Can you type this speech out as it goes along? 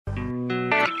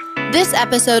This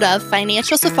episode of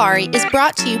Financial Safari is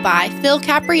brought to you by Phil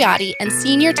Capriati and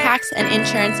Senior Tax and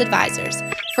Insurance Advisors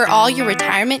for all your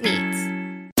retirement needs.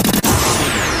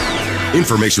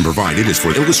 Information provided is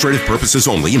for illustrative purposes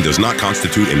only and does not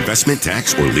constitute investment,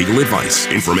 tax, or legal advice.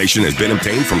 Information has been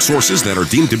obtained from sources that are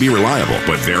deemed to be reliable,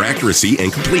 but their accuracy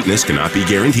and completeness cannot be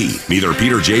guaranteed. Neither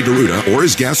Peter J. D'Arruda or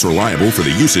his guests are liable for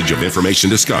the usage of information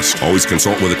discussed. Always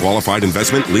consult with a qualified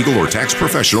investment, legal, or tax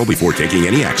professional before taking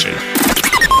any action.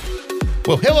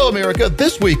 Well, hello, America.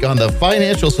 This week on the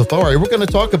Financial Safari, we're going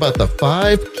to talk about the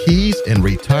 5 keys in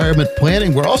retirement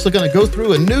planning. We're also going to go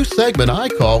through a new segment I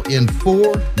call In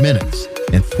 4 Minutes.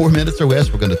 In 4 minutes or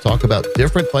less, we're going to talk about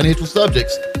different financial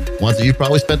subjects, ones that you've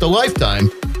probably spent a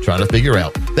lifetime trying to figure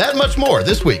out. That and much more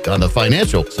this week on the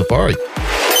Financial Safari.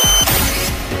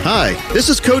 Hi, this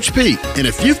is Coach Pete, and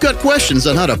if you've got questions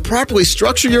on how to properly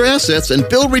structure your assets and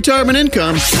build retirement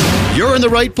income, you're in the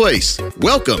right place.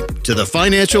 Welcome to the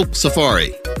Financial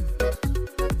Safari.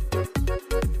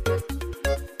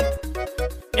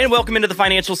 And welcome into the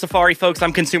Financial Safari, folks.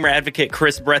 I'm consumer advocate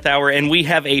Chris Brethauer, and we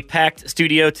have a packed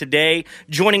studio today.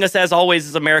 Joining us, as always,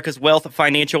 is America's wealth,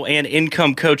 financial, and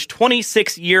income coach,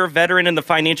 26-year veteran in the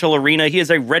financial arena. He is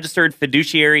a registered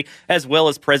fiduciary as well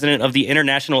as president of the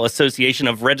International Association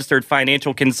of Registered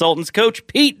Financial Consultants. Coach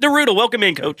Pete D'Arruda, welcome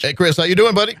in, Coach. Hey, Chris, how you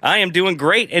doing, buddy? I am doing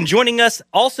great. And joining us,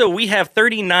 also, we have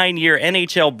 39-year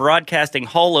NHL Broadcasting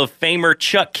Hall of Famer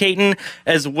Chuck Kaiton,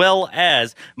 as well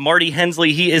as Marty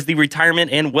Hensley. He is the retirement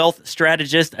and wealth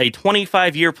strategist, a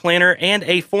 25-year planner, and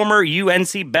a former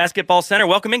UNC basketball center.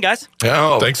 Welcome in, guys.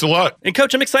 Oh, thanks a lot. And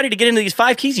Coach, I'm excited to get into these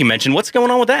 5 keys you mentioned. What's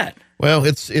going on with that? Well,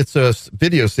 it's a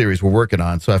video series we're working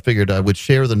on, so I figured I would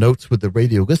share the notes with the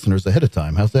radio listeners ahead of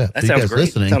time. How's that? That so sounds you guys great.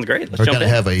 Listening Sounds great. Let's are jump going to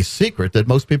in. have a secret that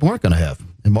most people aren't going to have.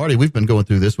 And Marty, we've been going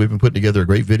through this. We've been putting together a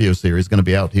great video series. Going to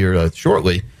be out here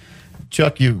shortly.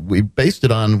 Chuck, we based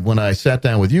it on when I sat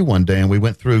down with you one day and we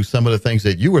went through some of the things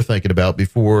that you were thinking about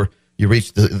before you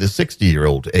reach the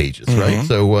 60-year-old ages, right?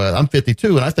 So I'm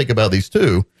 52, and I think about these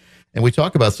too. And we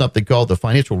talk about something called the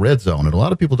financial red zone, and a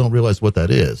lot of people don't realize what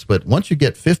that is. But once you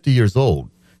get 50 years old,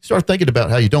 you start thinking about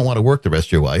how you don't want to work the rest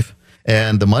of your life.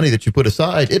 And the money that you put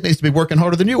aside, it needs to be working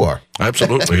harder than you are.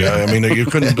 Absolutely. I mean, you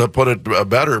couldn't put it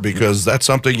better because that's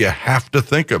something you have to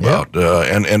think about.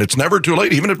 And it's never too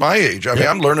late, even at my age. I mean,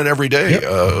 I'm learning every day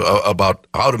about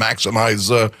how to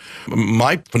maximize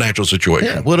my financial situation.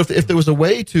 Yeah. Well, if there was a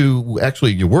way to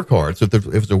actually, you work hard. So if there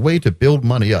was a way to build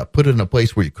money up, put it in a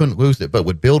place where you couldn't lose it, but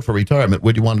would build for retirement,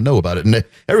 would you want to know about it? And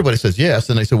everybody says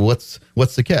yes. And they say, well,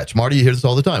 what's the catch? Marty, you hear this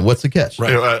all the time. What's the catch?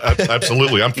 Right.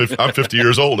 Absolutely. I'm 50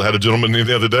 years old. I had a gentleman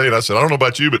the other day, and I said, I don't know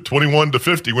about you, but 21 to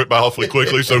 50 went by awfully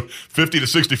quickly, so 50 to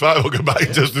 65 will go by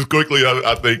just as quickly,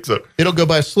 I think. So it'll go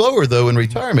by slower, though, in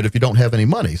retirement if you don't have any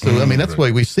money. So, I mean, that's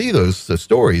why we see those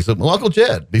stories. Well, Uncle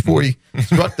Jed, before he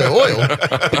struck the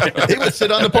oil, he would sit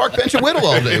on the park bench and whittle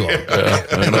all day long.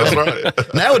 That's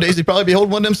right. Nowadays, he'd probably be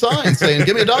holding one of them signs saying,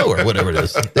 give me $1, or whatever it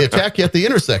is. They attack you at the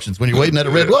intersections when you're waiting at a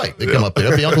red light. They come up there.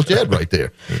 That'd be Uncle Jed right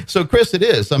there. So, Chris, it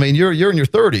is. I mean, you're in your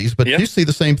 30s, but you see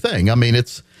the same thing. I mean,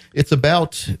 it's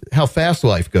about how fast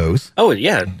life goes. Oh,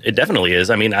 yeah, it definitely is.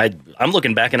 I mean, I'm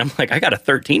looking back and I'm like, I got a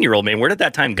 13-year-old, man. Where did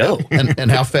that time go?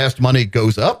 and how fast money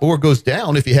goes up or goes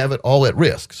down if you have it all at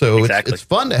risk. So Exactly. it's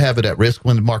fun to have it at risk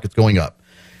when the market's going up.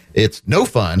 It's no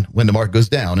fun when the market goes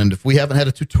down. And if we haven't had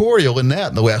a tutorial in that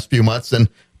in the last few months, then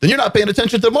you're not paying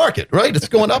attention to the market, right? It's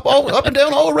going up and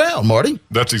down all around, Marty.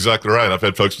 That's exactly right. I've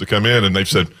had folks to come in and they've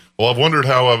said, well, I've wondered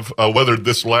how I've weathered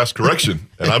this last correction.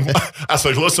 And I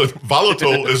say, listen,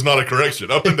 volatile is not a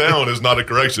correction. Up and down is not a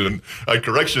correction. A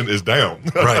correction is down.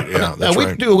 Right, yeah, that's we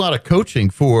right. do a lot of coaching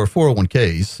for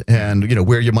 401ks and,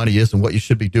 where your money is and what you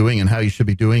should be doing and how you should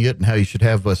be doing it and how you should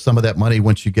have some of that money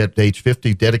once you get to age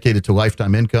 50 dedicated to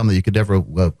lifetime income that you could never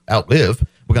outlive.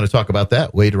 We're going to talk about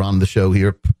that later on in the show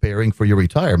here, preparing for your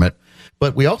retirement.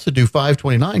 But we also do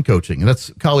 529 coaching, and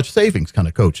that's college savings kind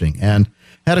of coaching. And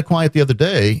had a client the other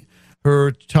day,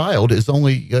 her child is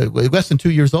only less than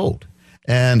 2 years old.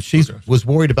 And she was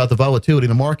worried about the volatility in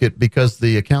the market because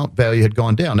the account value had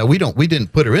gone down. Now, we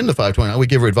didn't put her in the 529. We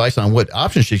give her advice on what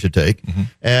options she should take.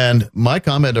 And my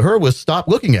comment to her was, stop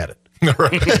looking at it.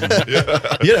 Right.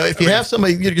 If you have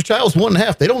somebody, your child's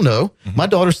 1.5, they don't know. My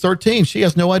daughter's 13. She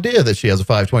has no idea that she has a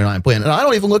 529 plan. And I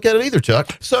don't even look at it either,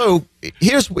 Chuck. So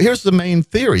here's the main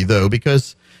theory, though,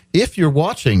 because if you're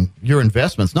watching your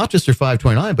investments, not just your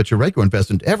 529, but your regular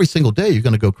investment, every single day you're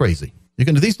going to go crazy.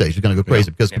 These days you're going to go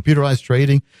crazy because computerized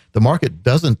trading, the market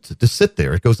doesn't just sit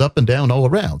there. It goes up and down all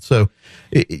around. So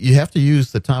you have to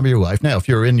use the time of your life. Now, if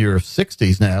you're in your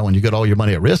 60s now and you got all your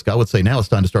money at risk, I would say now it's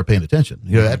time to start paying attention.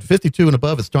 At 52 and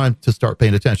above, it's time to start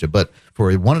paying attention. But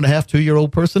for a 1.5,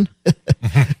 2-year-old person,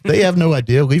 they have no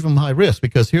idea. Leave them high risk,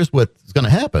 because here's what's going to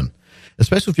happen,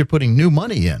 especially if you're putting new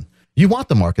money in. You want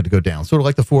the market to go down, sort of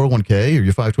like the 401k or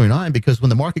your 529, because when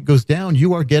the market goes down,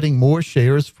 you are getting more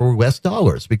shares for less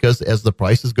dollars, because as the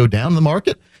prices go down in the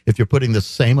market, if you're putting the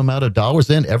same amount of dollars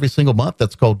in every single month,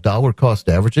 that's called dollar cost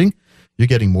averaging, you're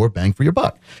getting more bang for your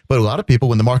buck. But a lot of people,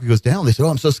 when the market goes down, they say, oh,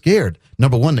 I'm so scared.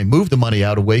 Number one, they move the money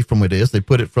out away from what it is. They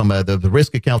put it from the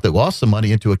risk account that lost some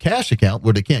money into a cash account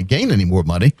where they can't gain any more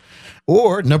money.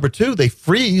 Or number two, they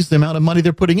freeze the amount of money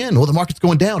they're putting in. Well, the market's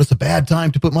going down. It's a bad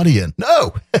time to put money in.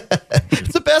 No,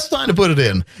 it's the best time to put it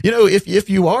in. If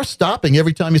you are stopping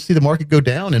every time you see the market go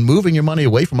down and moving your money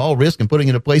away from all risk and putting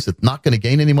it in a place that's not going to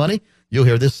gain any money, you'll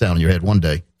hear this sound in your head one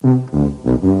day.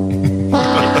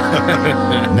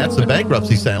 And that's the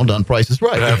bankruptcy sound on Price is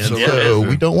Right. Absolutely. And so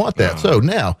we don't want that. So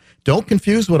now, don't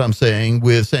confuse what I'm saying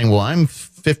with saying, well, I'm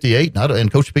 58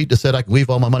 and Coach Pete just said I can leave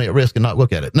all my money at risk and not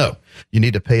look at it. No, you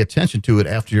need to pay attention to it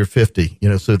after you're 50.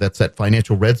 So that's that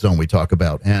financial red zone we talk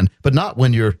about. But not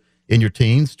when you're in your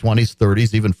teens, 20s,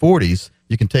 30s, even 40s.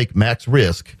 You can take max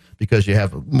risk, because you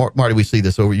have, Marty, we see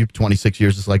this over you, 26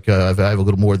 years. It's like I have a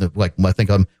little more than, I think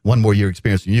I'm one more year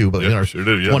experience than you, but in our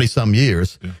 20-some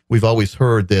years, we've always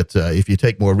heard that if you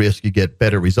take more risk, you get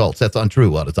better results. That's untrue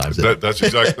a lot of times. That's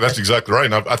exactly right.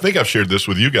 And I think I've shared this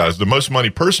with you guys. The most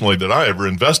money personally that I ever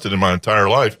invested in my entire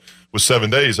life was 7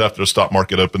 days after the stock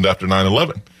market opened after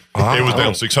 9/11. It was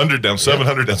down 600, down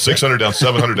 700, down 600, down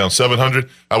 700, down 700.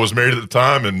 I was married at the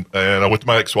time, and I went to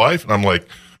my ex-wife, and I'm like,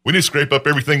 we need to scrape up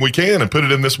everything we can and put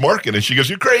it in this market. And she goes,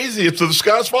 you're crazy. The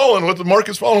sky's falling. The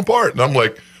market's falling apart. And I'm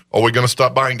like, are we going to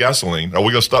stop buying gasoline? Are we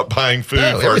going to stop buying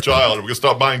food for our child? Are we going to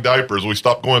stop buying diapers? We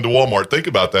stop going to Walmart. Think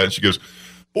about that. And she goes,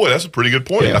 boy, that's a pretty good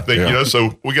point. I think,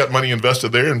 so we got money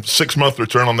invested there, and 6-month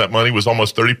return on that money was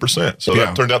almost 30%. So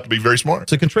that turned out to be very smart.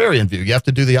 It's a contrarian view. You have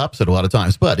to do the opposite a lot of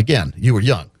times. But again, you were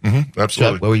young. Mm-hmm,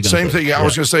 absolutely. Same thing. I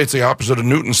was going to say it's the opposite of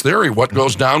Newton's theory. What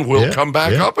goes down will come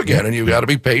back up again. And you've got to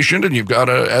be patient, and you've got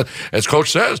to, as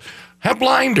Coach says, have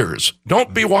blinders.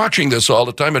 Don't be watching this all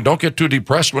the time, and don't get too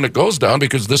depressed when it goes down,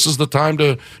 because this is the time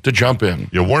to jump in.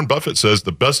 Warren Buffett says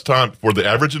the best time for the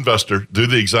average investor, do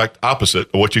the exact opposite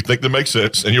of what you think that makes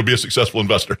sense, and you'll be a successful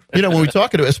investor. When we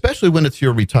talk about, especially when it's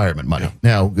your retirement money.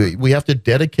 Now, we have to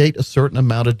dedicate a certain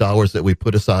amount of dollars that we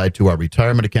put aside to our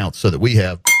retirement accounts so that we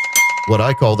have what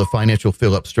I call the financial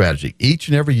fill-up strategy. Each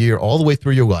and every year, all the way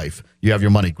through your life, you have your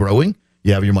money growing,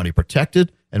 you have your money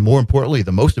protected, and more importantly,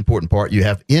 the most important part, you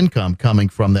have income coming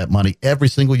from that money every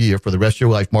single year for the rest of your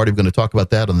life. Marty, we're going to talk about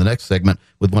that on the next segment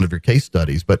with one of your case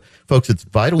studies. But folks, it's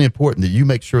vitally important that you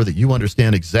make sure that you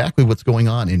understand exactly what's going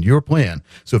on in your plan.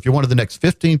 So if you're one of the next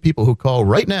 15 people who call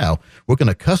right now, we're going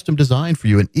to custom design for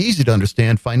you an easy to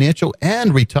understand financial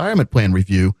and retirement plan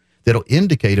review that'll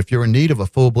indicate if you're in need of a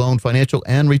full-blown financial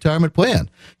and retirement plan.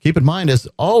 Keep in mind, as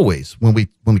always, when we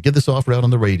get this offer out on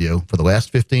the radio, for the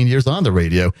last 15 years on the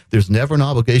radio, there's never an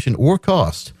obligation or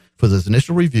cost for this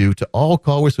initial review to all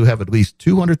callers who have at least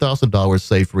 $200,000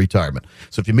 saved for retirement.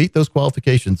 So if you meet those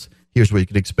qualifications, here's what you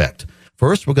can expect.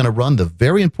 First, we're going to run the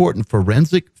very important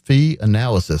forensic fee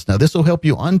analysis. Now, this will help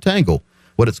you untangle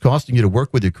what it's costing you to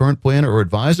work with your current planner or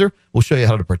advisor. We'll show you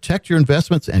how to protect your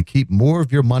investments and keep more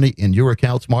of your money in your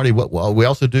accounts. Marty, what we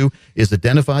also do is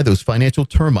identify those financial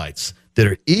termites that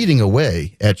are eating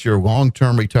away at your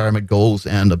long-term retirement goals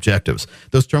and objectives.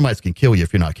 Those termites can kill you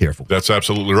if you're not careful. That's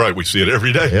absolutely right. We see it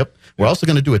every day. Yep. We're also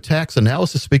going to do a tax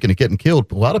analysis. Speaking of getting killed,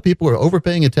 a lot of people are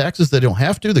overpaying in taxes. They don't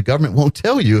have to. The government won't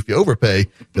tell you if you overpay.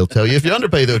 They'll tell you if you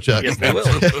underpay, though, Chuck. Yes, they will.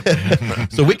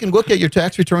 So we can look at your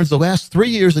tax returns the last 3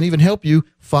 years and even help you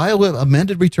file an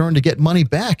amended return to get money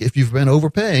back if you've been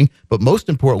overpaying. But most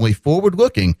importantly,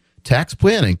 forward-looking tax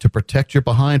planning to protect your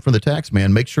behind from the tax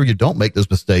man. Make sure you don't make those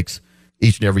mistakes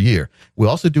each and every year. We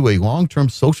also do a long-term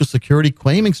Social Security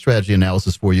claiming strategy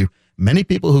analysis for you. Many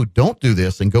people who don't do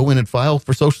this and go in and file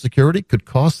for Social Security could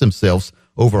cost themselves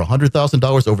over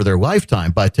 $100,000 over their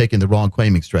lifetime by taking the wrong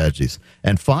claiming strategies.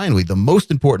 And finally, the most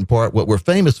important part, what we're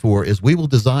famous for, is we will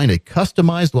design a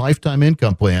customized lifetime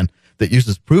income plan that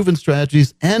uses proven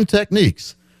strategies and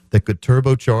techniques that could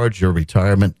turbocharge your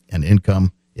retirement and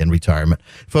income in retirement.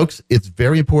 Folks, it's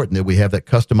very important that we have that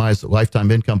customized lifetime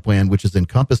income plan, which is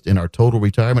encompassed in our total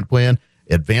retirement plan.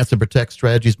 Advance and protect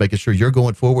strategies, making sure you're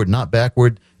going forward, not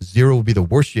backward. Zero will be the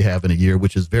worst you have in a year,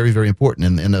 which is very, very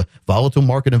important in a volatile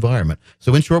market environment.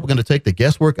 So in short, we're going to take the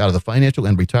guesswork out of the financial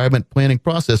and retirement planning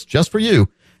process just for you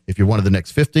If you're one of the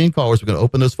next 15 callers, we're going to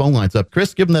open those phone lines up.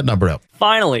 Chris, give them that number out.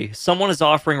 Finally, someone is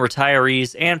offering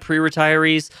retirees and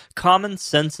pre-retirees common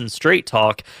sense and straight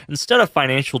talk instead of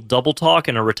financial double talk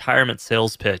and a retirement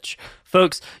sales pitch.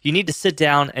 Folks, you need to sit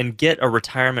down and get a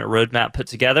retirement roadmap put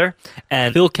together.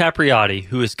 And Phil Capriotti,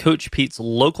 who is Coach Pete's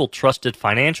local trusted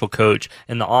financial coach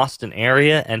in the Austin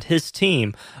area, and his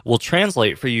team will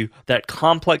translate for you that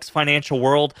complex financial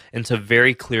world into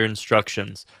very clear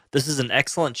instructions. This is an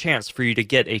excellent chance for you to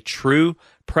get a true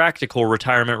practical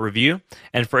retirement review.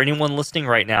 And for anyone listening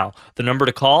right now, the number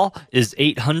to call is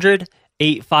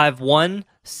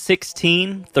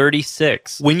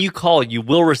 800-851-1636. When you call, you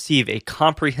will receive a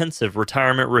comprehensive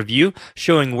retirement review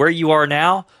showing where you are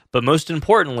now, but most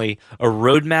importantly, a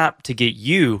roadmap to get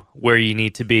you where you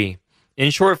need to be.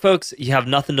 In short, folks, you have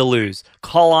nothing to lose.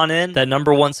 Call on in. That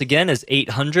number, once again, is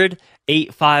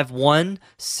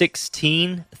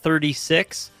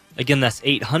 800-851-1636. Again, that's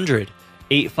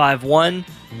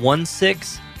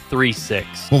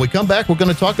 800-851-1636. When we come back, we're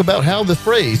going to talk about how the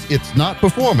phrase, it's not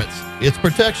performance, it's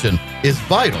protection, is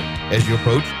vital as you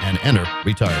approach and enter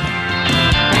retirement.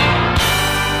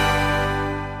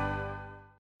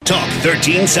 Talk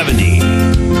 1370.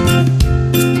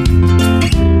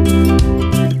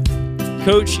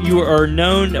 Coach, you are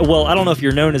known, well, I don't know if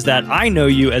you're known as that. I know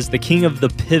you as the king of the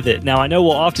pivot. Now, I know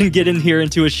we'll often get in here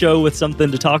into a show with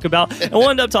something to talk about, and we'll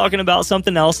end up talking about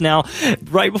something else. Now,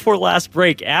 right before last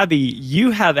break, Abby, you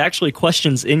have actually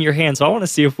questions in your hand, so I want to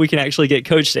see if we can actually get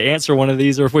Coach to answer one of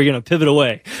these or if we're going to pivot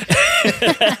away.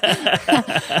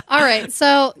 All right,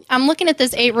 so I'm looking at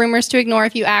this 8 rumors to ignore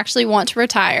if you actually want to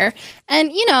retire.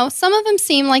 And, you know, some of them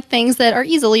seem like things that are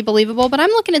easily believable, but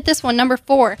I'm looking at this one, number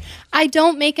 4. I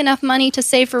don't make enough money to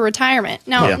save for retirement.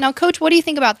 Now, Coach, what do you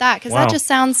think about that? Because that just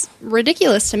sounds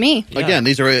ridiculous to me. Yeah. Again,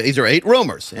 these are 8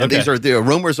 rumors, and the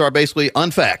rumors are basically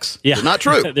unfacts. Yeah. They're not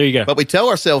true. There you go. But we tell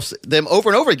ourselves them over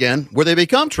and over again where they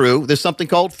become true. There's something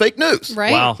called fake news.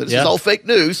 Right. Wow. So this is all fake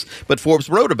news, but Forbes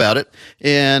wrote about it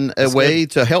in a way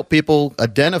to help people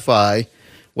identify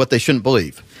what they shouldn't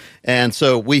believe. And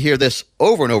so we hear this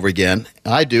over and over again.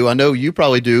 I do. I know you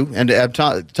probably do. And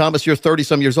Thomas, you're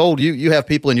 30-some years old. You have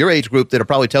people in your age group that are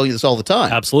probably telling you this all the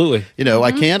time. Absolutely. You know,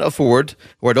 I can't afford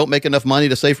or I don't make enough money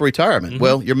to save for retirement.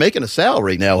 Well, you're making a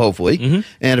salary now, hopefully.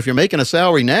 And if you're making a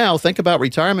salary now, think about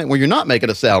retirement where you're not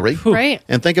making a salary. Right.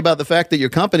 And think about the fact that your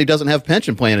company doesn't have a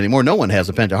pension plan anymore. No one has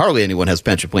a pension. Hardly anyone has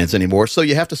pension plans anymore. So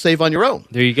you have to save on your own.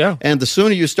 There you go. And the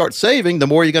sooner you start saving, the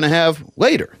more you're going to have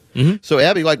later. So,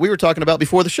 Abby, like we were talking about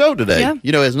before the show today,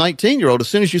 you know, as a 19-year-old, as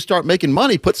soon as you start making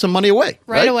money, put some money away.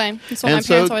 Right away. That's what my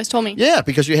parents always told me. Yeah,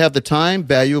 because you have the time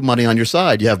value of money on your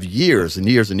side. You have years and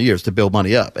years and years to build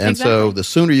money up. And so the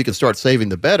sooner you can start saving,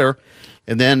 the better.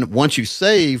 And then once you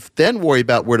save, then worry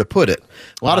about where to put it.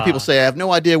 A lot of people say, I have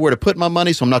no idea where to put my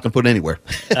money, so I'm not going to put it anywhere.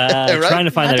 Right? Trying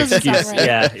to find that excuse.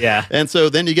 Right. Yeah. And so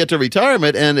then you get to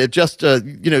retirement, and it just,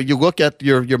 you know, you look at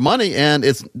your money, and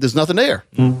there's nothing there.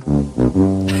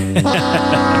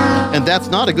 And that's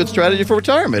not a good strategy for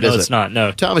retirement, is it? No, it's not,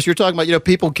 no. Thomas, you're talking about, you know,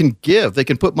 people can give. They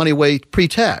can put money away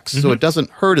pre-tax, so it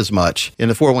doesn't hurt as much in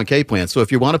the 401k plan. So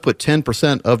if you want to put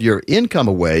 10% of your income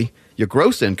away, your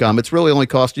gross income, it's really only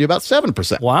costing you about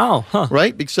 7%. Wow. Huh.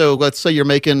 Right? So let's say you're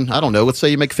making, I don't know, let's say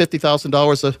you make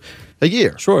 $50,000 a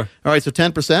year. Sure. All right, so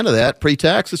 10% of that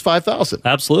pre-tax is $5,000.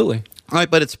 Absolutely. All right,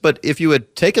 but if you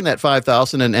had taken that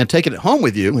 $5,000 and taken it home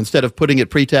with you instead of putting it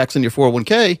pre-tax in your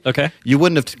 401k, you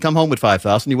wouldn't have come home with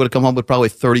 $5,000. You would have come home with probably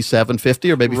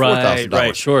 $3,750 or maybe $4,000.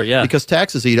 Right, sure, yeah. Because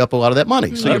taxes eat up a lot of that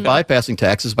money. So you're bypassing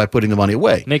taxes by putting the money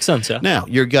away. Makes sense, yeah. Now,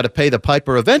 you've got to pay the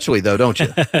piper eventually, though, don't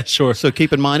you? Sure. So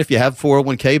keep in mind, if you have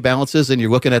 401k balances and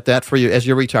you're looking at that for you as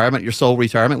your retirement, your sole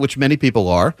retirement, which many people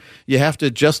are, you have to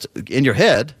just, in your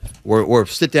head, or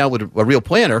sit down with a real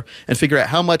planner and figure out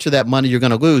how much of that money you're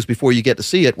going to lose before you get to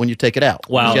see it when you take it out.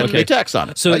 Wow. You have to pay tax on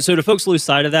it. So, right? so do folks lose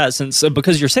sight of that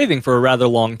because you're saving for a rather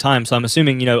long time? So I'm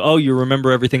assuming, you know, you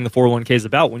remember everything the 401k is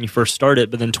about when you first started,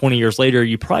 but then 20 years later,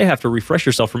 you probably have to refresh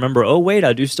yourself. Remember, oh, wait,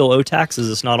 I do still owe taxes.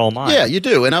 It's not all mine. Yeah, you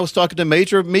do. And I was talking to a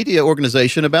major media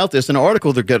organization about this, an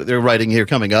article they're writing here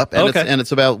coming up. And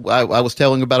it's about, I was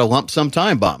telling about a lump sum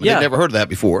time bomb. I'd never heard of that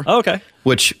before. Okay.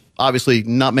 Which obviously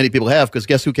not many people have, because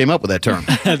guess who came up with that term?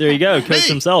 There you go, Coach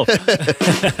himself.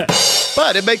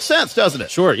 But it makes sense, doesn't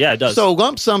it? Sure, yeah, it does. So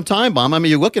lump sum time bomb, I mean,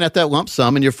 you're looking at that lump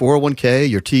sum in your 401k,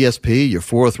 your TSP, your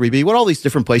 403b, all these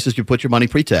different places you put your money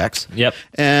pre-tax. Yep.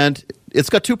 And it's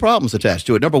got two problems attached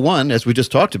to it. Number one, as we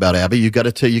just talked about, Abby, you got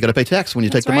to pay tax when you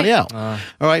take the money out. All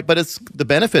right, but it's the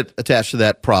benefit attached to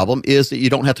that problem is that you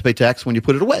don't have to pay tax when you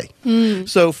put it away.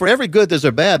 So for every good, there's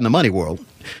a bad in the money world.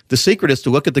 The secret is to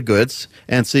look at the goods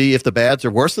and see if the bads are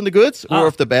worse than the goods or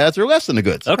if the bads are less than the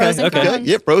goods. Okay.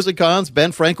 Yeah, pros and cons.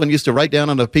 Ben Franklin used to write down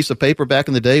on a piece of paper back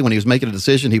in the day when he was making a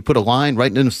decision. He put a line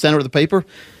right in the center of the paper.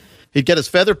 He'd get his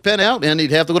feather pen out, and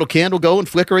he'd have the little candle going,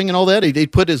 flickering and all that.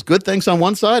 He'd put his good things on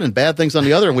one side and bad things on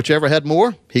the other, and whichever had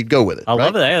more, he'd go with it. I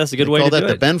love that. Yeah, that's a good way to do it. Call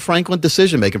that the Ben Franklin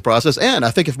decision-making process. And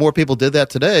I think if more people did that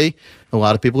today, a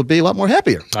lot of people would be a lot more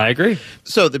happier. I agree.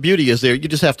 So the beauty is there, you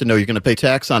just have to know you're going to pay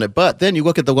tax on it. But then you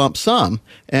look at the lump sum,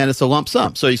 and it's a lump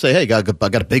sum. So you say, hey, I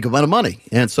got a big amount of money.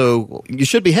 And so you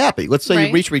should be happy. Let's say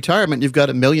you reach retirement, and you've got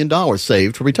 $1 million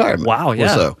saved for retirement. Wow, yeah. Or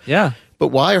so. Yeah. But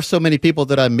why are so many people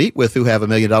that I meet with who have $1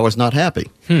 million not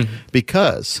happy?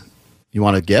 Because, you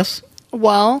want to guess?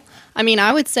 Well, I mean,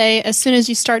 I would say as soon as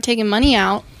you start taking money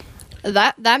out,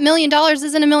 that $1 million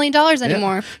isn't $1 million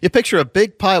anymore. Yeah. You picture a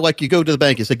big pile, like you go to the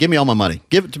bank, you say, give me all my money.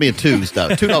 Give it to me in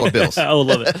 $2 bills. I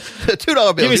love it. $2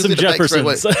 bills. Give me some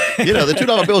Jeffersons. You know, the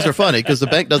 $2 bills are funny because the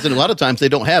bank doesn't, a lot of times they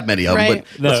don't have many of them. Right.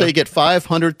 But let's say you get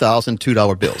 500,000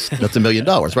 $2 bills. That's $1 million,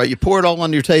 right? You pour it all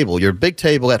on your table, your big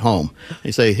table at home.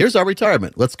 You say, here's our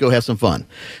retirement. Let's go have some fun.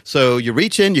 So you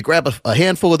reach in, you grab a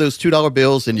handful of those $2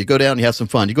 bills, and you go down and you have some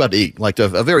fun. You go out to eat, like to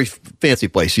a very fancy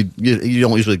place. You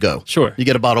don't usually go. Sure. You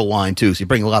get a bottle of wine, too, so you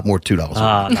bring a lot more $2.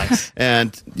 Nice.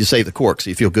 And you save the cork, so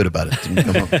you feel good about it. When you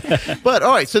come home. But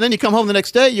all right, so then you come home the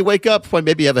next day, you wake up,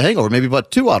 maybe you have a hangover, maybe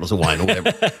about 2 bottles of wine or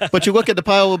whatever. But you look at the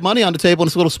pile of money on the table and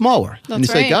it's a little smaller. And you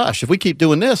say, gosh, if we keep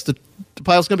doing this, the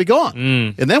pile's going to be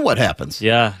gone. And then what happens?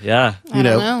 Yeah. I don't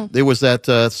know. There was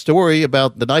that story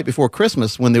about the night before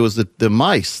Christmas when there was the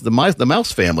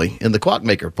mouse family in the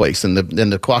clockmaker place, and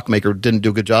the clockmaker didn't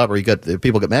do a good job, or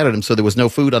people got mad at him, so there was no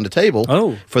food on the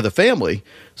table for the family.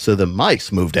 So the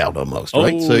mice moved out almost,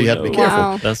 right? So you had to be careful.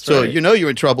 Wow. That's so right. you know you're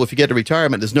in trouble if you get to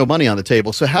retirement. There's no money on the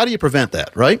table. So how do you prevent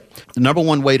that, right? The number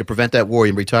one way to prevent that worry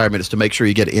in retirement is to make sure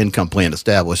you get an income plan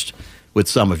established with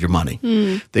some of your money.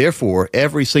 Therefore,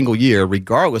 every single year,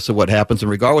 regardless of what happens and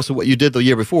regardless of what you did the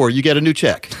year before, you get a new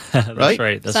check. That's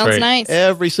right. Sounds nice.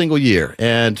 Every single year.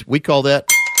 And we call that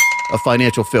a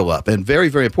financial fill-up. And very,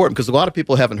 very important because a lot of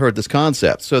people haven't heard this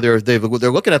concept. So they're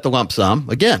looking at the lump sum.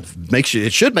 Again,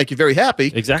 it should make you very happy.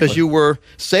 Exactly. Because you were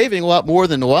saving a lot more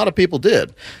than a lot of people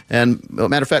did. And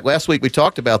matter of fact, last week we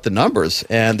talked about the numbers,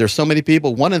 and there's so many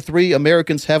people, 1 in 3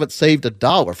 Americans haven't saved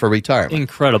 $1 for retirement.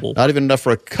 Incredible. Not even enough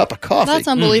for a cup of coffee. That's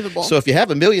unbelievable. So if you have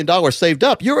 $1 million saved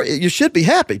up, you should be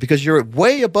happy because you're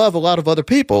way above a lot of other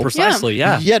people. Precisely,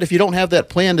 yeah. Yet if you don't have that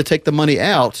plan to take the money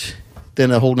out, then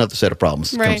a whole nother set of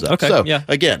problems comes up. Okay, so, yeah.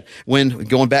 again, when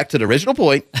going back to the original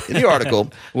point in the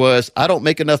article was, I don't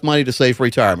make enough money to save for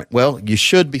retirement. Well, you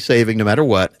should be saving no matter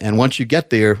what. And once you get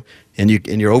there and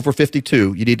you're over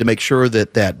 52, you need to make sure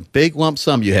that big lump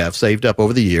sum you have saved up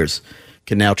over the years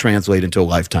can now translate into a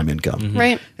lifetime income.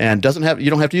 Right. And you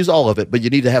don't have to use all of it, but you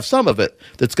need to have some of it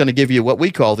that's going to give you what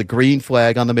we call the green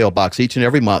flag on the mailbox each and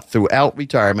every month throughout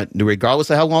retirement, regardless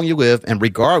of how long you live and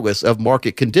regardless of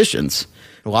market conditions.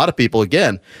 A lot of people,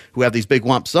 again, who have these big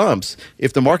lump sums,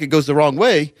 if the market goes the wrong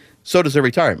way, so does their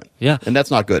retirement. Yeah. And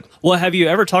that's not good. Well, have you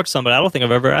ever talked to somebody? I don't think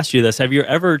I've ever asked you this. Have you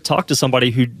ever talked to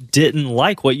somebody who didn't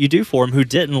like what you do for them, who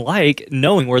didn't like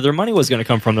knowing where their money was going to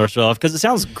come from themselves? Because it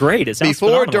sounds great. It sounds before,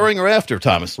 phenomenal. during, or after,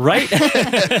 Thomas. Right?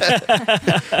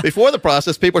 Before the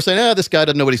process, people are saying, this guy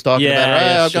doesn't know what he's talking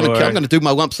about. I'm going to do my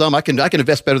lump sum. I can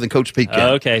invest better than Coach Pete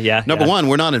can. Okay, yeah. Number one,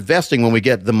 we're not investing when we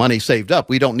get the money saved up.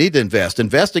 We don't need to invest.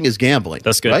 Investing is gambling.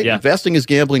 That's good, right? yeah. Investing is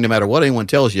gambling no matter what anyone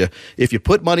tells you. If you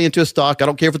put money into a stock, I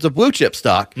don't care if it's a blue chip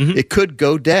stock, it could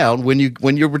go down when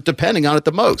you're depending on it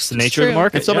the most. It's the nature of the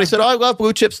market. And somebody said, I love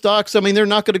blue chip stocks. I mean, they're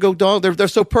not going to go down. They're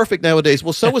so perfect nowadays.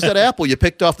 Well, so was that apple you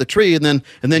picked off the tree and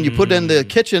then you put it in the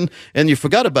kitchen and you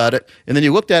forgot about it. And then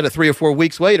you looked at it 3 or 4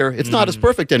 weeks later. It's not as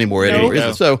perfect anymore. Is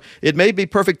it? So it may be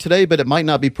perfect today, but it might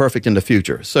not be perfect in the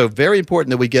future. So very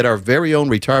important that we get our very own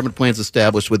retirement plans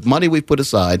established with money we've put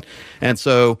aside. And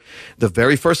so the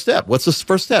very first step, what's the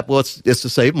first step? Well, it's to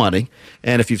save money.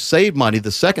 And if you've saved money,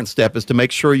 the second step is to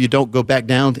make sure you don't go back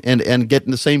down and get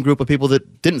in the same group of people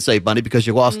that didn't save money because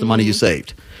you lost the money you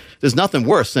saved. There's nothing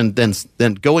worse than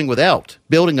going without,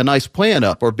 building a nice plan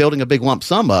up or building a big lump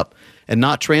sum up and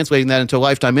not translating that into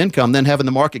lifetime income, then having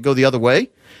the market go the other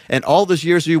way. And all those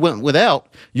years you went without,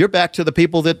 you're back to the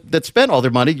people that spent all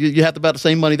their money. You have about the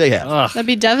same money they have. That'd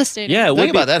be devastating. Yeah, Think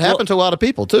about that. Happened to a lot of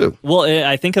people, too. Well,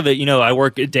 I think of it, I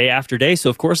work day after day, so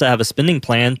of course I have a spending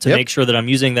plan to make sure that I'm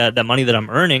using that money that I'm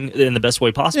earning in the best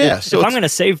way possible. Yeah, so if I'm going to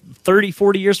save 30,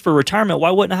 40 years for retirement,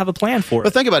 why wouldn't I have a plan for it?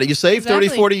 But think about it. You saved 30,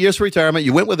 40 years for retirement.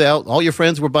 You went without. All your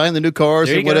friends were buying the new cars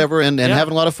There or you go. whatever and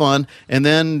having a lot of fun. And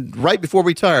then right before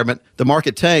retirement, the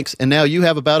market tanks, and now you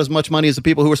have about as much money as the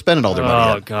people who were spending all their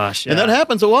money. Oh, gosh. And that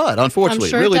happens a lot, unfortunately. I'm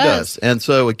sure it really it does. And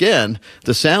so, again,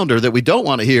 the sounder that we don't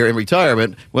want to hear in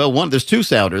retirement, well, there's two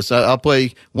sounders. I'll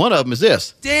play. One of them is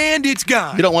this. And it's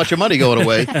gone. You don't want your money going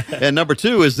away. And number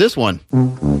two is this one.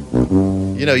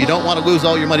 You don't want to lose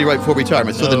all your money right before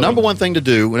retirement. So the number one thing to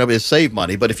do is save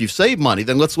money. But if you've saved money,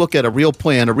 then let's look at a real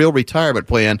plan, a real retirement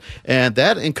plan. And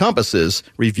that encompasses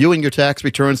reviewing your tax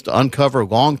returns to uncover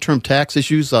long-term tax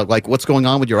issues like what's going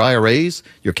on with your IRAs,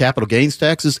 your capital gains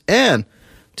taxes, and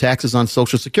taxes on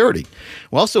Social Security.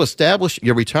 We'll also establish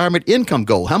your retirement income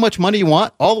goal. How much money you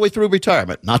want all the way through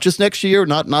retirement. Not just next year,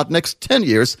 not next 10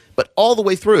 years, but all the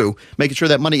way through, making sure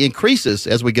that money increases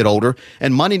as we get older.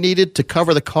 And money needed to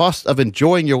cover the cost of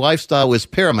enjoying your lifestyle is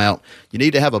paramount. You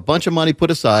need to have a bunch of money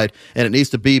put aside, and it needs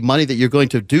to be money that you're going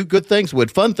to do good things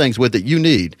with, fun things with that you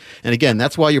need. And again,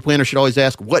 that's why your planner should always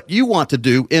ask what you want to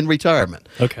do in retirement.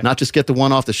 Okay. Not just get the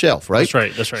one off the shelf, right?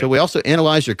 That's right. So we also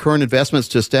analyze your current investments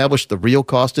to establish the real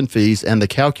cost and fees and the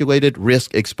calculated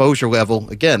risk exposure level.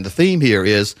 Again, the theme here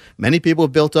is many people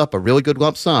have built up a really good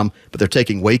lump sum, but they're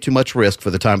taking way too much risk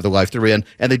for the time of their life they're in,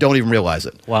 and they don't even realize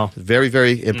it. Wow. It's very,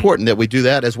 very important that we do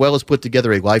that, as well as put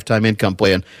together a lifetime income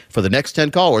plan. For the next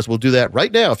 10 callers, we'll do that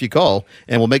right now if you call,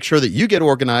 and we'll make sure that you get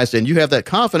organized and you have that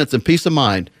confidence and peace of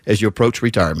mind as you approach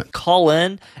retirement. Call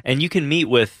in and you can meet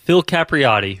with Phil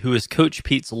Capriotti, who is Coach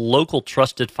Pete's local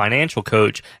trusted financial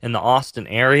coach in the Austin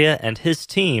area, and his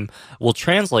team will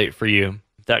translate for you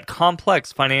that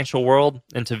complex financial world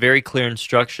into very clear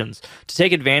instructions. To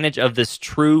take advantage of this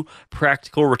true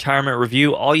practical retirement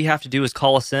review, all you have to do is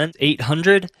call us in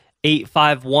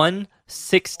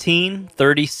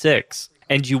 800-851-1636.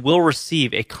 And you will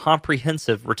receive a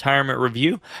comprehensive retirement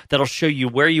review that'll show you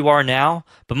where you are now,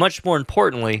 but much more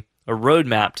importantly, a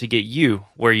roadmap to get you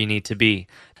where you need to be.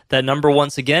 That number,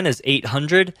 once again, is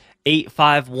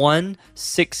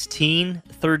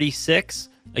 800-851-1636.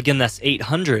 Again, that's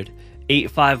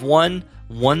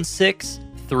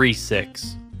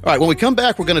 800-851-1636. All right, when we come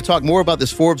back, we're going to talk more about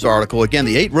this Forbes article. Again,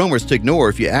 the 8 rumors to ignore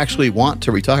if you actually want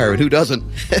to retire, and who doesn't.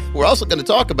 We're also going to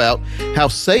talk about how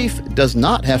safe does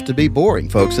not have to be boring,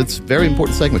 folks. It's a very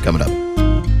important segment coming up.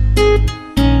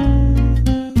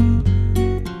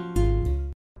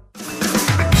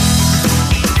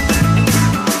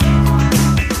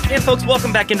 And folks,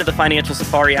 welcome back into the Financial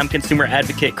Safari. I'm consumer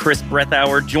advocate Chris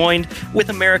Brethauer, joined with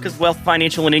America's Wealth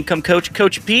Financial and Income Coach,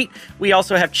 Coach Pete. We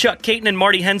also have Chuck Caton and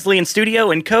Marty Hensley in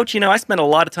studio. And Coach, I spent a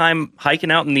lot of time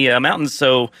hiking out in the mountains,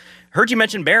 so heard you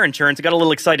mention bear insurance. I got a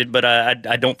little excited, but I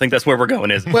don't think that's where we're going,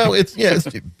 is it? Well, it's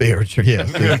bear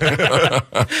insurance. Yeah.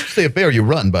 Say a bear, you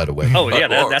run, by the way. Oh, yeah,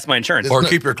 that's my insurance. Or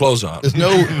keep your clothes on.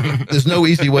 There's no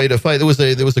easy way to fight. There was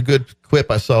a good clip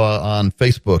I saw on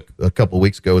Facebook a couple of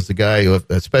weeks ago. It's a guy,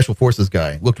 a special forces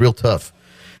guy, looked real tough,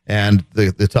 and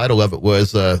the title of it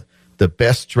was the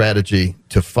best strategy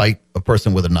to fight a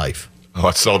person with a knife. Oh,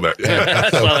 I saw that. Yeah. I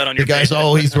saw that on your The guy's,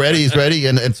 page. he's ready.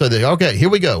 And so they, okay, here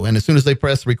we go. And as soon as they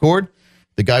press record,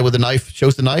 the guy with the knife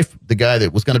shows the knife. The guy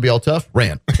that was going to be all tough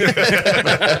ran.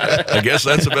 I guess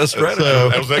that's the best strategy.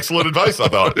 That was excellent advice, I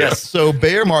thought. Yes. So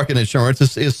bear market insurance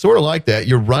is sort of like that.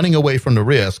 You're running away from the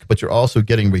risk, but you're also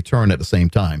getting return at the same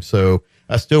time. So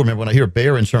I still remember when I hear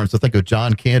bear insurance, I think of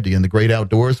John Candy in The Great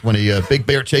Outdoors when he Big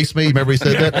Bear chased me. Remember he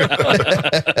said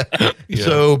that? Yeah.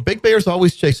 So Big Bear's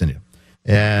always chasing you.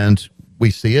 And we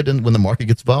see it, and when the market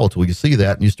gets volatile, you see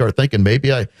that, and you start thinking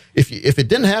maybe if it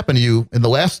didn't happen to you in the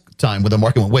last time when the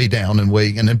market went way down and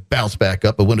then bounced back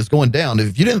up, but when it's going down,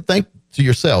 if you didn't think to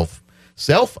yourself,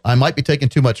 I might be taking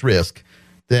too much risk,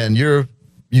 then you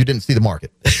didn't see the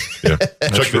market. Yeah.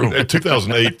 Chuck, in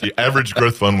 2008, the average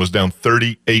growth fund was down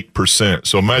 38%.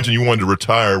 So imagine you wanted to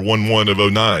retire 1/1 of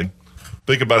 2009.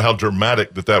 Think about how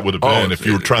dramatic that would have been if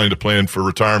you were trying to plan for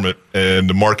retirement and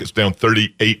the market's down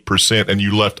 38% and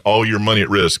you left all your money at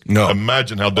risk. No.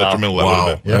 Imagine how detrimental that would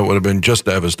have been. That would have been just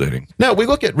devastating. Now, we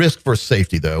look at risk for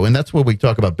safety, though, and that's where we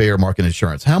talk about bear market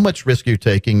insurance. How much risk are you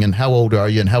taking, and how old are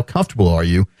you, and how comfortable are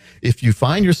you? If you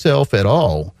find yourself at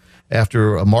all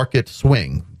after a market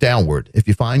swing downward, if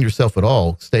you find yourself at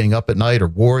all staying up at night or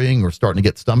worrying or starting to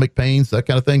get stomach pains, that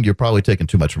kind of thing, you're probably taking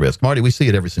too much risk. Marty, we see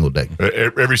it every single day.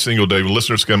 Every single day, when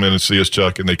listeners come in and see us,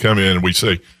 Chuck, and they come in and we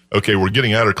say, okay, we're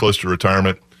getting out or close to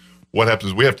retirement. What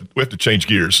happens is we have to change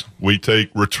gears. We take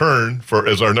return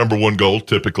as our number one goal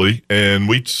typically, and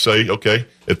we say, okay,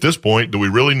 at this point, do we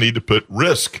really need to put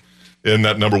risk in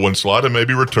that number one slot, and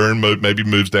maybe return maybe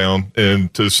moves down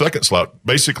into the second slot,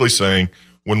 basically saying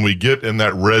when we get in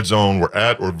that red zone, we're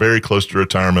at or very close to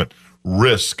retirement,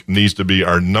 risk needs to be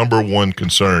our number one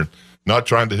concern. Not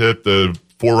trying to hit the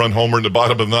 4-run homer in the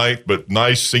bottom of the ninth, but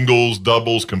nice singles,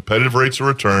 doubles, competitive rates of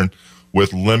return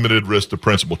with limited risk to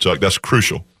principal, Chuck. That's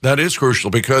crucial. That is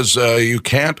crucial because you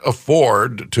can't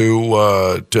afford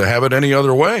to have it any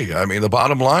other way. I mean, the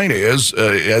bottom line is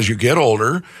as you get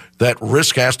older, that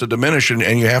risk has to diminish, and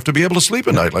you have to be able to sleep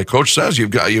at night. Like Coach says,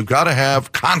 you've got to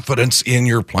have confidence in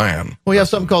your plan. Well, you have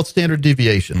something called standard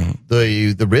deviation.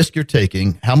 Mm-hmm. The risk you're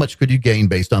taking, how much could you gain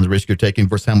based on the risk you're taking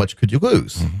versus how much could you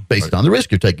lose based on the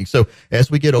risk you're taking. So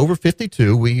as we get over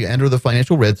 52, we enter the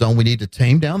financial red zone. We need to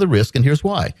tame down the risk, and here's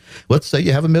why. Let's say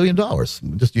you have $1 million.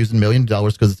 I'm just using $1 million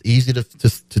because it's easy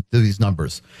to do these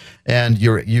numbers. And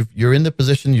you're in the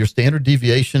position, your standard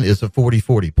deviation is a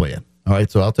 40-40 plan. All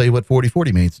right, so I'll tell you what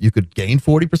 40-40 means. You could gain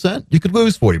 40%, you could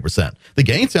lose 40%. The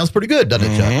gain sounds pretty good,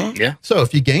 doesn't it, Chuck? Yeah. So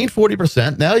if you gain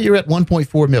 40%, now you're at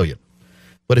 $1.4 million.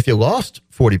 But if you lost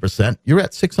 40%, you're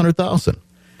at $600,000.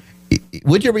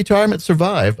 Would your retirement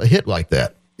survive a hit like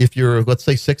that? If you're, let's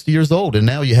say, 60 years old and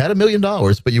now you had $1 million,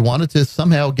 but you wanted to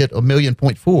somehow get $1.4 million,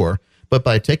 but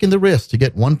by taking the risk to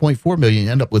get 1.4 million, you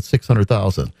end up with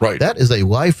 600,000. Right. That is a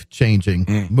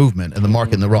life-changing movement in the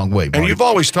market in the wrong way, Marty. And you've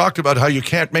always talked about how you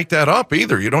can't make that up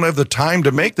either. You don't have the time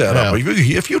to make that up.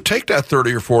 If you take that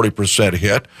 30 or 40%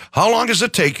 hit, how long does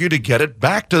it take you to get it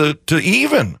back to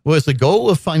even? Well, it's the goal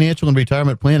of financial and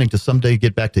retirement planning to someday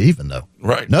get back to even, though.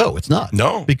 Right. No, it's not.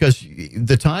 No. Because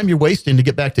the time you're wasting to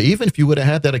get back to even, if you would have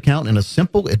had that account in a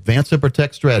simple advance and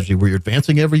protect strategy where you're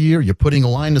advancing every year, you're putting a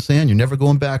line in the sand, you're never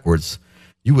going backwards,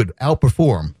 you would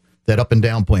outperform that up and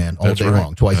down plan all day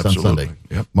long, twice on Sunday.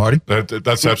 Yep. Marty?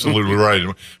 That's absolutely right.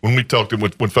 When we talk to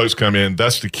when folks come in,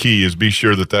 that's the key, is be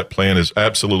sure that plan is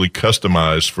absolutely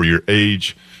customized for your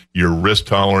age, your risk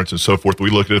tolerance, and so forth. We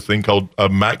look at a thing called a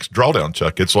max drawdown,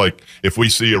 Chuck. It's like if we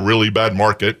see a really bad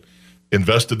market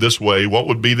invested this way, what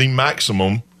would be the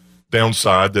maximum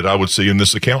downside that I would see in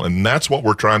this account? And that's what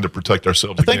we're trying to protect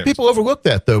ourselves I think against. people overlook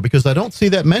that, though, because I don't see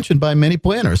that mentioned by many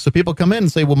planners. So people come in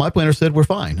and say, well, my planner said we're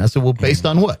fine. I said, well, based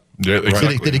on what? Yeah,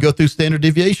 exactly. Did he go through standard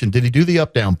deviation? Did he do the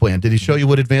up-down plan? Did he show you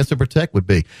what advance and protect would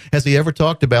be? Has he ever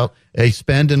talked about a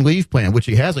spend and leave plan, which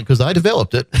he hasn't because I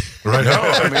developed it? Right. No,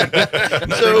 I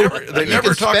mean, So they you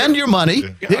never can spend your money.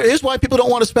 Yeah. Here's why people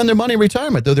don't want to spend their money in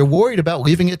retirement, though. They're worried about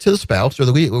leaving it to the spouse or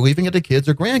leaving it to kids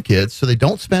or grandkids, so they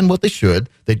don't spend what they should.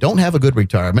 They don't have a good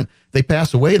retirement. They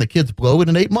pass away, and the kids blow it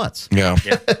in 8 months. Yeah.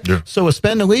 So a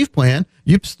spend and leave plan,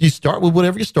 you start with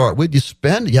whatever you start with. You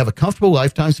spend, you have a comfortable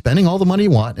lifetime spending all the money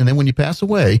you want, and then when you pass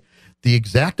away, the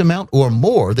exact amount or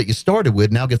more that you started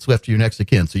with now gets left to your next of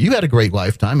kin. So you had a great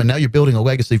lifetime, and now you're building a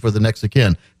legacy for the next of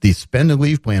kin. The spend and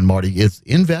leave plan, Marty, is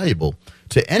invaluable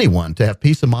to anyone to have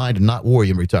peace of mind and not worry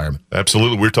in retirement.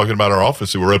 Absolutely. We were talking about our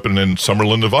office that we're opening in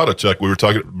Summerlin, Nevada, Chuck. We were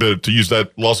talking, to use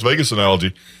that Las Vegas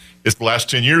analogy, it's the last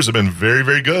 10 years have been very,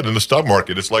 very good in the stock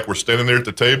market. It's like we're standing there at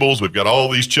the tables. We've got all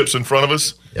these chips in front of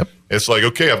us. Yep. It's like,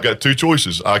 okay, I've got two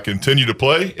choices. I continue to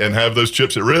play and have those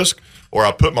chips at risk, or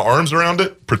I put my arms around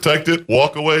it, protect it,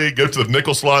 walk away, go to the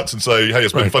nickel slots and say, hey,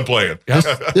 it's been fun playing.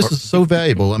 This is so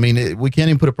valuable. I mean, we can't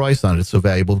even put a price on it. It's so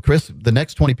valuable. Chris, the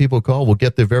next 20 people who call will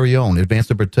get their very own Advance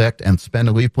to Protect and Spend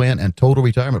and Leave plan and total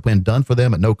retirement plan done for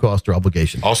them at no cost or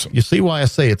obligation. Awesome. You see why I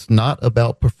say it's not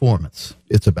about performance.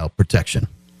 It's about protection.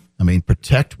 I mean,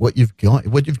 protect what you've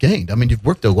gained. I mean, you've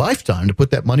worked a lifetime to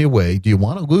put that money away. Do you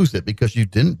want to lose it because you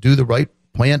didn't do the right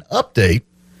plan update?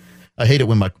 I hate it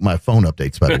when my phone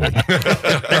updates, by the way.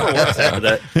 Never works after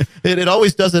that. It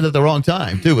always does it at the wrong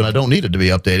time, too, and I don't need it to be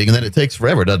updating, and then it takes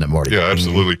forever, doesn't it, Marty? Yeah,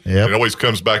 absolutely. Yep. It always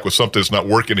comes back with something that's not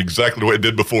working exactly the way it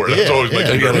did before. That's always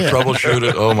making You got to me troubleshoot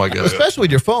it. Oh, my God. Especially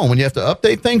with your phone, when you have to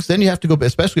update things, then you have to go,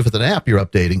 especially if it's an app you're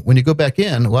updating. When you go back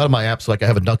in, a lot of my apps, like I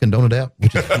have a Dunkin' Donut app,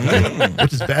 which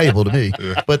is valuable to me.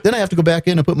 Yeah. But then I have to go back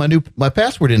in and put my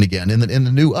password in again in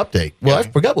the new update. Well, I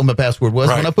forgot what my password was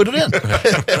when I put it in.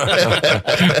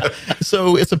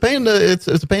 So it's a pain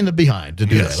in the behind to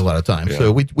do that a lot of times. Yeah.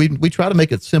 So we try to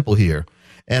make it simple here.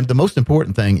 And the most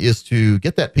important thing is to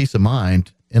get that peace of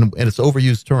mind, and it's an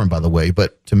overused term, by the way,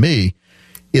 but to me,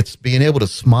 it's being able to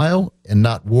smile and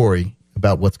not worry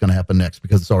about what's going to happen next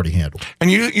because it's already handled.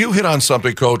 And you hit on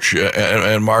something, Coach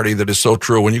and Marty, that is so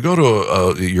true. When you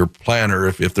go to your planner,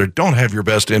 if they don't have your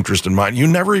best interest in mind, you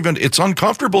never even, it's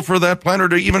uncomfortable for that planner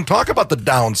to even talk about the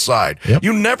downside. Yep.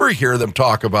 You never hear them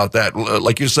talk about that.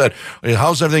 Like you said,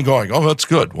 how's everything going? Oh, that's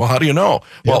good. Well, how do you know?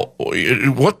 Yep.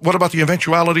 Well, what about the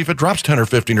eventuality if it drops 10 or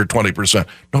 15 or 20%?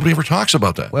 Nobody ever talks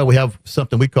about that. Well, we have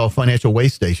something we call financial weigh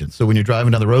stations. So when you're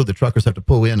driving down the road, the truckers have to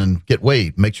pull in and get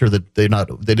weighed, make sure that they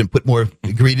didn't put more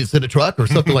ingredients in the truck or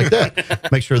something like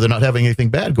that. Make sure they're not having anything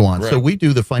bad go on. Right. So we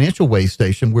do the financial weigh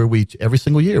station where every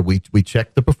single year we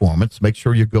check the performance, make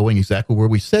sure you're going exactly where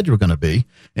we said you were going to be.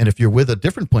 And if you're with a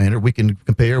different planner, we can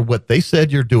compare what they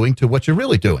said you're doing to what you're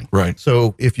really doing. Right.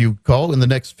 So if you call in the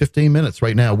next 15 minutes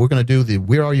right now, we're going to do the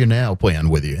Where Are You Now plan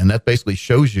with you. And that basically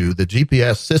shows you the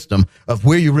GPS system of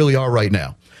where you really are right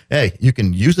now. Hey, you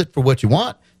can use it for what you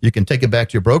want. You can take it back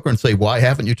to your broker and say, why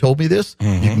haven't you told me this?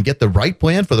 Mm-hmm. You can get the right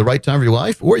plan for the right time of your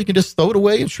life, or you can just throw it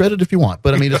away and shred it if you want.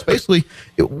 But I mean, it's basically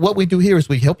what we do here is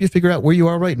we help you figure out where you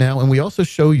are right now. And we also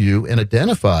show you and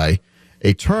identify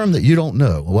a term that you don't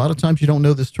know. A lot of times you don't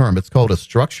know this term. It's called a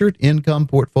structured income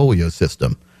portfolio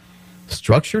system.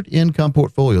 Structured income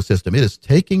portfolio system. It is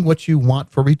taking what you want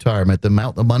for retirement, the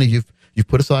amount of money you've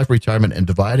put aside for retirement, and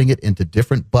dividing it into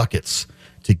different buckets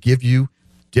to give you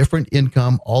different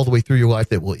income all the way through your life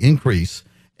that will increase.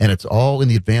 And it's all in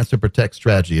the Advance and Protect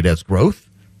strategy. It has growth,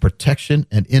 protection,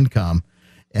 and income.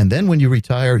 And then when you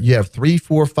retire, you have 3,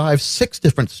 4, 5, 6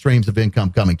 different streams of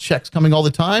income coming. Checks coming all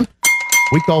the time.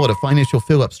 We call it a financial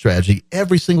fill-up strategy.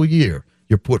 Every single year,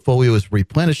 your portfolio is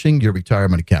replenishing your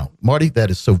retirement account. Marty, that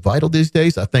is so vital these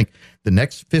days. I think the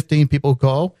next 15 people who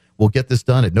call will get this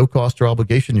done at no cost or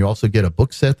obligation. You also get a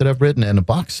book set that I've written and a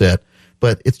box set.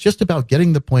 But it's just about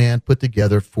getting the plan put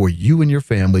together for you and your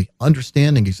family,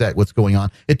 understanding exactly what's going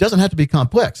on. It doesn't have to be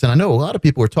complex. And I know a lot of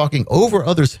people are talking over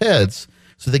others' heads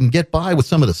so they can get by with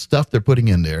some of the stuff they're putting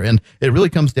in there. And it really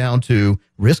comes down to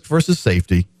risk versus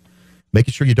safety,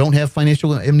 making sure you don't have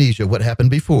financial amnesia, what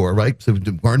happened before, right? So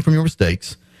learn from your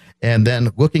mistakes. And then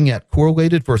looking at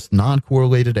correlated versus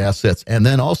non-correlated assets, and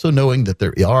then also knowing that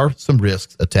there are some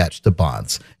risks attached to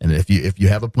bonds. And if you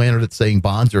have a planner that's saying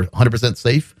bonds are 100%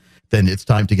 safe, then it's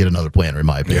time to get another planner, in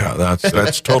my opinion. Yeah,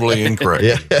 that's totally incorrect.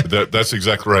 Yeah. That's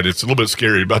exactly right. It's a little bit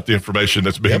scary about the information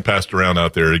that's being passed around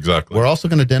out there. Exactly. We're also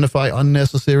going to identify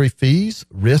unnecessary fees,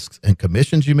 risks, and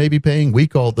commissions you may be paying. We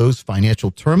call those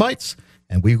financial termites,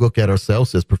 and we look at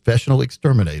ourselves as professional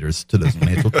exterminators to those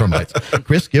financial termites.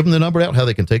 Chris, give them the number out, how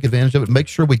they can take advantage of it. Make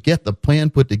sure we get the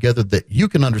plan put together that you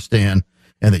can understand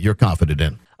and that you're confident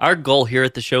in. Our goal here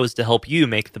at the show is to help you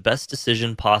make the best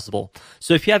decision possible.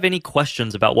 So if you have any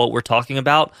questions about what we're talking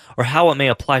about or how it may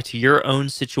apply to your own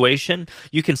situation,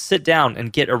 you can sit down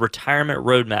and get a retirement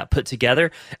roadmap put together.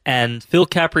 And Phil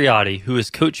Capriotti, who is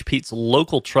Coach Pete's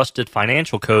local trusted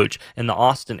financial coach in the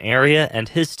Austin area, and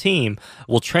his team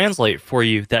will translate for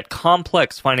you that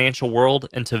complex financial world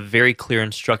into very clear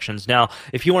instructions. Now,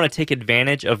 if you want to take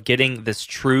advantage of getting this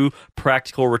true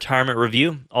practical retirement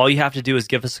review, all you have to do is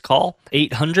give us a call,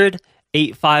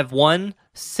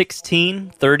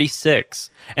 800-851-1636.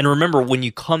 And remember, when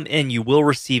you come in, you will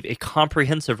receive a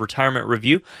comprehensive retirement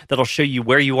review that'll show you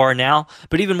where you are now.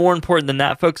 But even more important than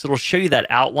that, folks, it'll show you that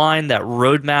outline, that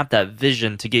roadmap, that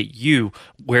vision to get you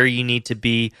where you need to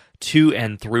be to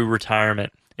and through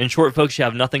retirement. In short, folks, you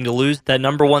have nothing to lose. That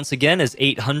number, once again, is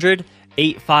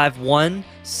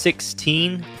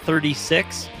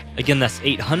 800-851-1636. Again, that's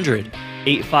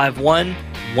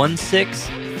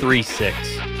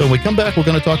 800-851-1636. So when we come back, we're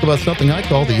going to talk about something I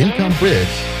call the income bridge,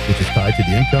 which is tied to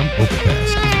the income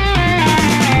overpass.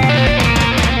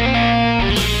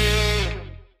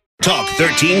 Talk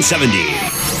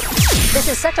 1370. This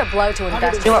is such a blow to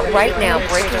investors. You know what, right now,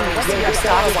 breaking news,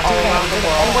 stocks all around the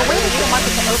world. And we're waiting for the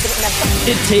market to open next.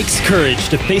 It takes courage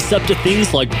to face up to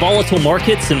things like volatile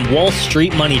markets and Wall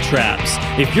Street money traps.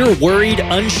 If you're worried,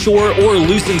 unsure, or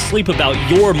losing sleep about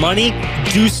your money,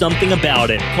 do something about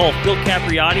it. Call Phil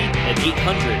Capriotti at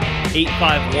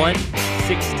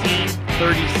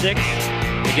 800-851-1636.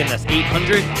 Again, that's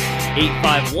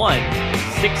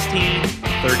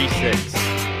 800-851-1636.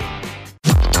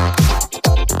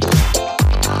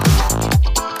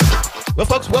 Well,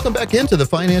 folks, welcome back into the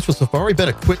Financial Safari. Been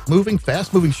a quick-moving,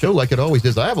 fast-moving show like it always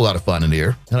is. I have a lot of fun in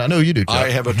here, and I know you do, Chuck. I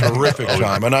have a terrific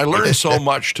time, and I learn so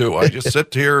much, too. I just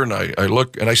sit here, and I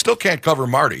look, and I still can't cover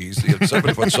Marty. He's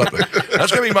 7 foot something.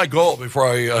 That's going to be my goal before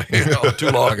I, too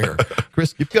long here.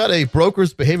 Chris, you've got a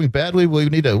broker's behaving badly. We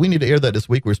need to air that this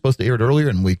week. We were supposed to air it earlier,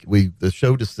 and the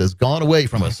show just has gone away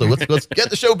from us. So let's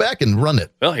get the show back and run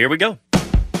it. Well, here we go.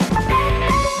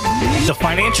 The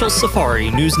Financial Safari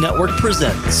News Network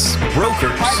presents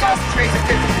Brokers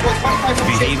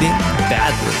Behaving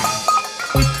Badly.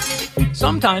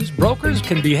 Sometimes brokers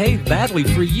can behave badly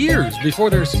for years before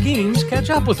their schemes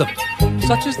catch up with them,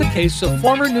 such is the case of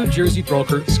former New Jersey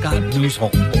broker Scott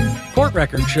Newsholm. Court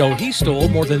records show he stole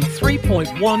more than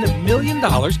 $3.1 million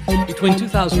between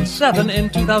 2007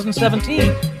 and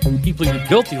 2017. He pleaded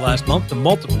guilty last month to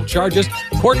multiple charges.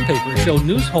 Court papers show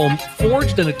Newsholm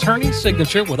forged an attorney's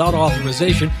signature without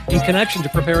authorization in connection to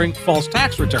preparing false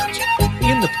tax returns.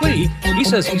 In the plea, he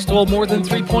says he stole more than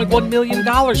 $3.1 million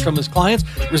from his clients,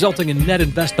 resulting in net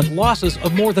investment losses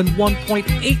of more than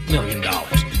 $1.8 million.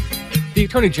 The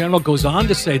Attorney General goes on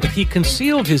to say that he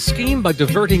concealed his scheme by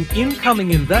diverting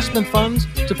incoming investment funds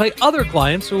to pay other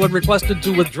clients who had requested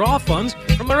to withdraw funds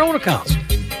from their own accounts.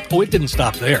 Oh, it didn't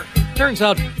stop there. Turns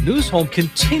out Newsholm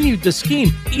continued the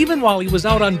scheme even while he was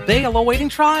out on bail awaiting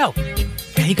trial.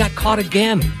 And he got caught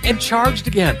again and charged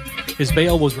again. His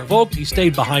bail was revoked. He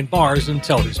stayed behind bars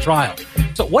until his trial.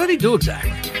 So what did he do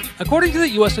exactly? According to the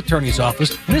U.S. Attorney's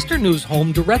Office, Mr.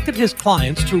 Newsholm directed his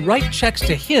clients to write checks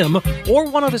to him or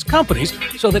one of his companies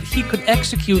so that he could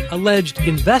execute alleged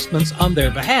investments on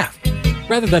their behalf.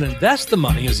 Rather than invest the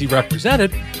money as he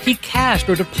represented, he cashed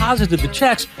or deposited the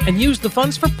checks and used the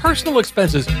funds for personal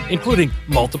expenses, including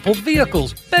multiple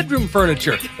vehicles, bedroom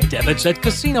furniture, debits at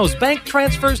casinos, bank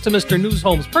transfers to Mr.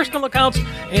 Newsholm's personal accounts,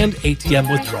 and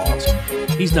ATM withdrawals.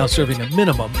 He's now serving a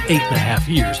minimum 8.5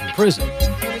 years in prison.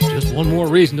 Just one more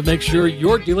reason to make sure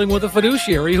you're dealing with a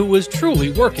fiduciary who is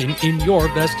truly working in your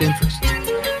best interest.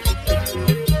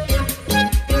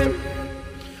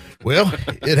 Well,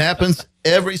 it happens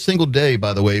every single day,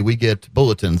 by the way. We get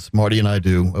bulletins, Marty and I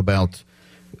do, about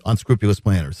unscrupulous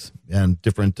planners and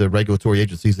different regulatory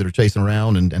agencies that are chasing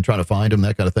around and trying to find them,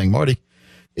 that kind of thing. Marty,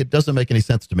 it doesn't make any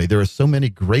sense to me. There are so many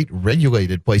great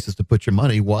regulated places to put your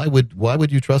money. Why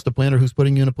would you trust a planner who's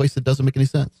putting you in a place that doesn't make any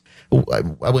sense?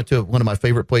 I went to one of my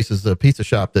favorite places, a pizza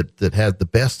shop that had the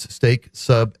best steak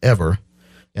sub ever.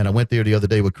 And I went there the other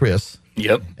day with Chris.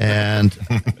 Yep. And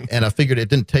I figured it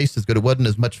didn't taste as good. It wasn't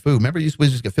as much food. Remember, we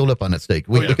just get filled up on that steak.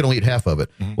 We could only eat half of it.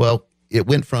 Mm-hmm. Well, it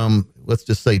went from, let's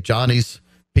just say, Johnny's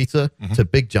Pizza to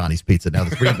Big Johnny's Pizza. Now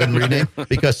it's been renamed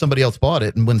because somebody else bought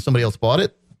it. And when somebody else bought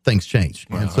it, things change.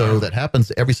 Wow. And so that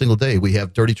happens every single day. We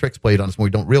have dirty tricks played on us when we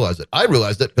don't realize it. I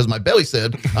realized it because my belly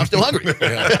said, I'm still hungry.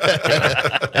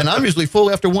 And I'm usually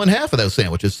full after one half of those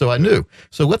sandwiches, so I knew.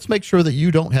 So let's make sure that you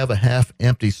don't have a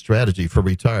half-empty strategy for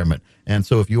retirement. And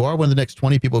so if you are one of the next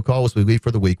 20 people who call us, we leave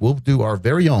for the week, we'll do our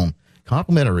very own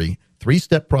complimentary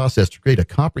 3-step process to create a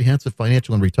comprehensive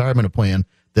financial and retirement plan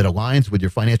that aligns with your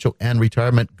financial and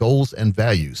retirement goals and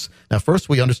values. Now, first,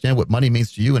 we understand what money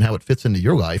means to you and how it fits into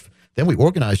your life. Then we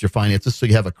organize your finances so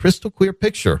you have a crystal clear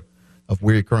picture of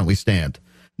where you currently stand.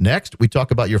 Next, we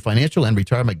talk about your financial and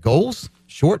retirement goals,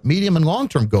 short, medium, and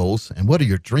long-term goals, and what are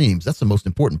your dreams? That's the most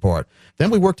important part. Then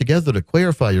we work together to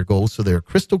clarify your goals so they're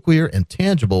crystal clear and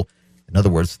tangible. In other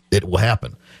words, it will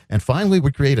happen. And finally,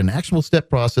 we create an actionable step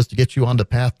process to get you on the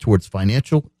path towards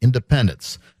financial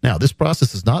independence. Now, this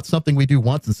process is not something we do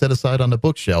once and set aside on the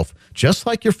bookshelf. Just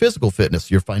like your physical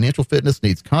fitness, your financial fitness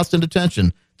needs constant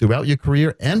attention throughout your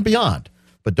career and beyond.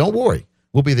 But don't worry,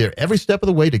 we'll be there every step of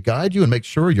the way to guide you and make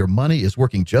sure your money is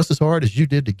working just as hard as you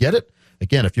did to get it.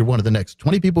 Again, if you're one of the next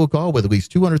 20 people who call with at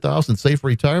least $200,000 saved for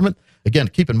retirement, again,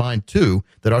 keep in mind, too,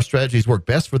 that our strategies work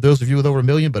best for those of you with over $1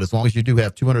 million, but as long as you do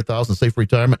have $200,000 saved for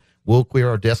retirement, we'll clear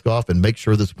our desk off and make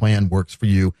sure this plan works for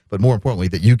you, but more importantly,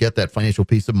 that you get that financial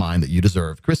peace of mind that you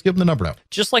deserve. Chris, give them the number out.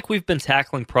 Just like we've been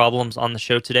tackling problems on the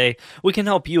show today, we can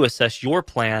help you assess your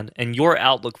plan and your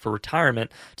outlook for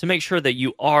retirement to make sure that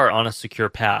you are on a secure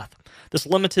path. This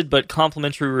limited but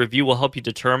complimentary review will help you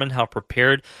determine how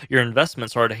prepared your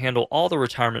investments are to handle all the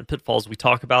retirement pitfalls we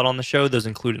talk about on the show. Those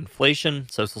include inflation,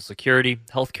 Social Security,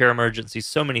 healthcare emergencies,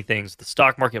 so many things, the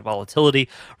stock market volatility,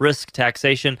 risk,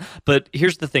 taxation. But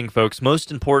here's the thing, folks.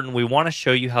 Most important, we want to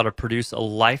show you how to produce a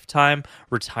lifetime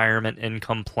retirement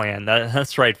income plan.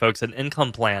 That's right, folks, an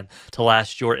income plan to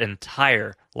last your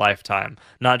entire lifetime,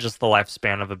 not just the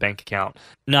lifespan of a bank account.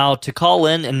 Now, to call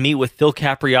in and meet with Phil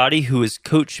Capriotti, who is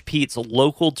Coach Pete's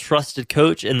local trusted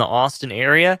coach in the Austin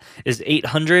area, is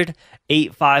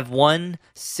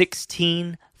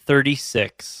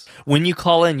 800-851-1636. When you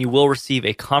call in, you will receive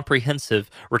a comprehensive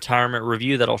retirement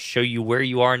review that'll show you where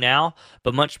you are now,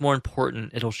 but much more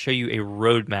important, it'll show you a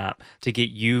roadmap to get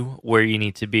you where you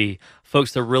need to be.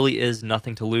 Folks, there really is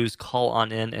nothing to lose. Call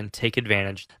on in and take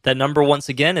advantage. That number, once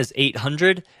again, is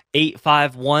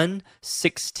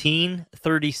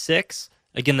 800-851-1636.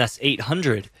 Again, that's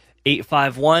 800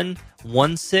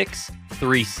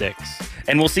 851-1636.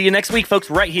 And we'll see you next week, folks,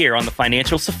 right here on the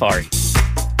Financial Safari.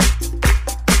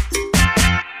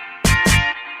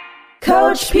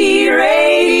 Coach P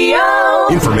Radio.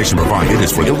 Information provided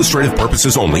is for illustrative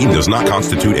purposes only and does not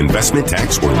constitute investment,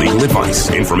 tax, or legal advice.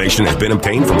 Information has been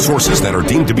obtained from sources that are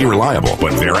deemed to be reliable,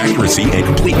 but their accuracy and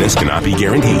completeness cannot be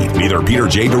guaranteed. Neither Peter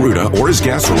J. Deruta or his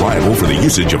guests are liable for the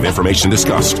usage of information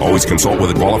discussed. Always consult with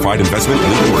a qualified investment,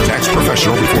 legal, or tax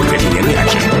professional before taking any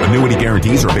action. Annuity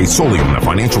guarantees are based solely on the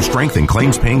financial strength and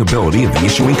claims-paying ability of the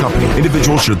issuing company.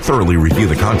 Individuals should thoroughly review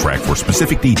the contract for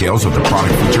specific details of the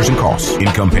product features and costs.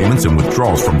 Income payments and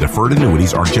withdrawals from deferred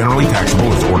annuities are generally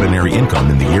taxable as ordinary income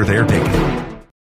in the year they are taken.